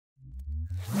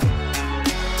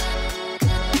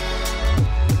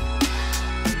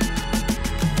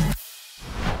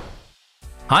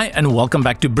Hi and welcome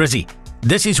back to Brizy.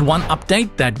 This is one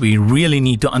update that we really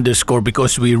need to underscore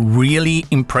because we really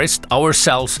impressed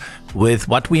ourselves with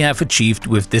what we have achieved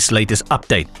with this latest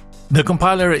update. The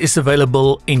compiler is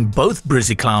available in both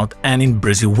Brizy Cloud and in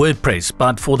Brizy WordPress,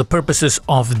 but for the purposes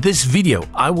of this video,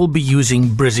 I will be using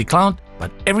Brizy Cloud,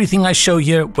 but everything I show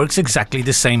here works exactly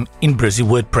the same in Brizy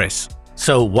WordPress.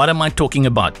 So what am I talking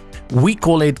about? We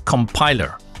call it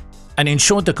compiler. And in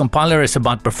short, the compiler is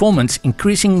about performance,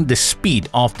 increasing the speed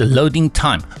of the loading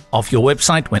time of your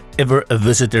website whenever a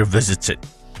visitor visits it.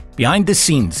 Behind the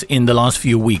scenes in the last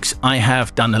few weeks, I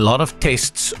have done a lot of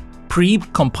tests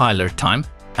pre-compiler time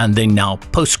and then now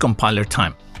post-compiler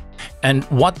time. And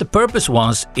what the purpose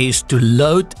was is to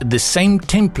load the same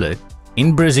template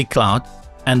in Brizy Cloud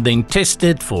and then test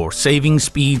it for saving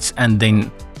speeds and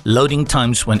then loading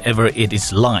times whenever it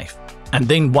is live. And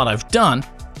then what I've done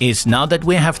is now that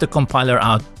we have the compiler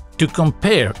out to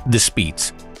compare the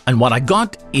speeds. And what I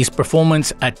got is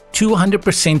performance at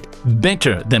 200%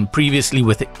 better than previously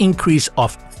with an increase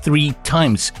of 3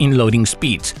 times in loading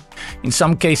speeds. In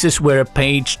some cases where a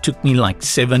page took me like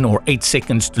 7 or 8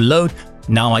 seconds to load,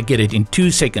 now I get it in 2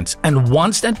 seconds. And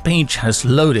once that page has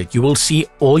loaded, you will see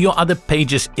all your other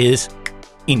pages is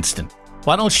instant.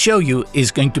 What I'll show you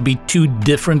is going to be 2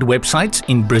 different websites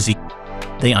in Brizy.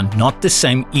 They are not the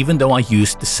same even though I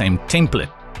used the same template.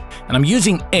 And I'm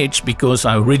using Edge because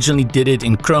I originally did it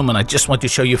in Chrome and I just want to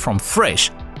show you from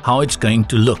fresh how it's going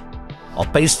to look. I'll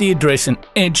paste the address in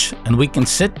Edge and we can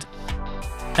sit,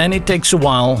 and it takes a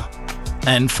while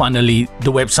and finally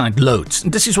the website loads.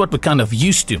 And this is what we're kind of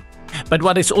used to. But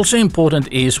what is also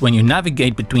important is when you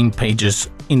navigate between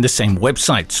pages in the same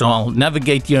website. So I'll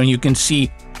navigate here and you can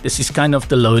see this is kind of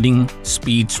the loading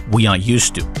speeds we are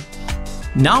used to.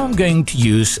 Now I'm going to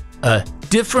use a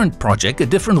different project, a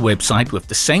different website with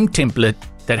the same template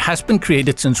that has been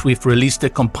created since we've released the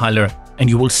compiler, and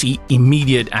you will see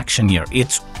immediate action here.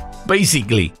 It's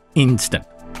basically instant.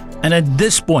 And at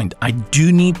this point, I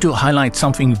do need to highlight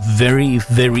something very,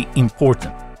 very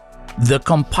important. The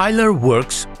compiler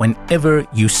works whenever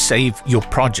you save your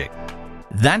project.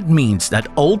 That means that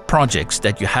old projects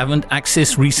that you haven't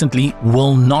accessed recently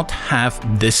will not have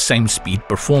this same speed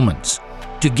performance.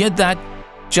 To get that,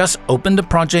 just open the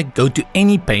project, go to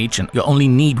any page, and you only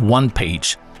need one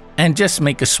page, and just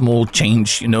make a small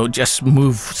change, just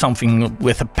move something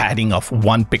with a padding of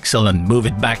 1 pixel and move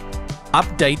it back,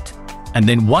 update, and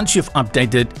then once you've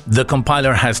updated, the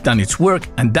compiler has done its work,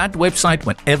 and that website,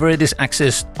 whenever it is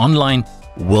accessed online,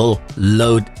 will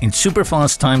load in super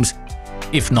fast times,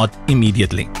 if not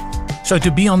immediately. So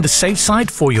to be on the safe side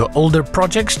for your older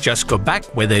projects, just go back,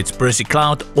 whether it's Brizy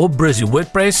Cloud or Brizy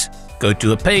WordPress, go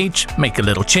to a page, make a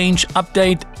little change,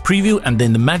 update, preview, and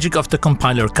then the magic of the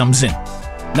compiler comes in.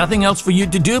 Nothing else for you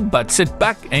to do but sit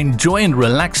back, enjoy and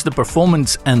relax the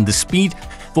performance and the speed.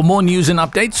 For more news and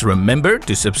updates, remember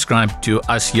to subscribe to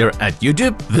us here at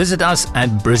YouTube, visit us at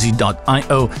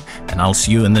brizy.io, and I'll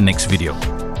see you in the next video.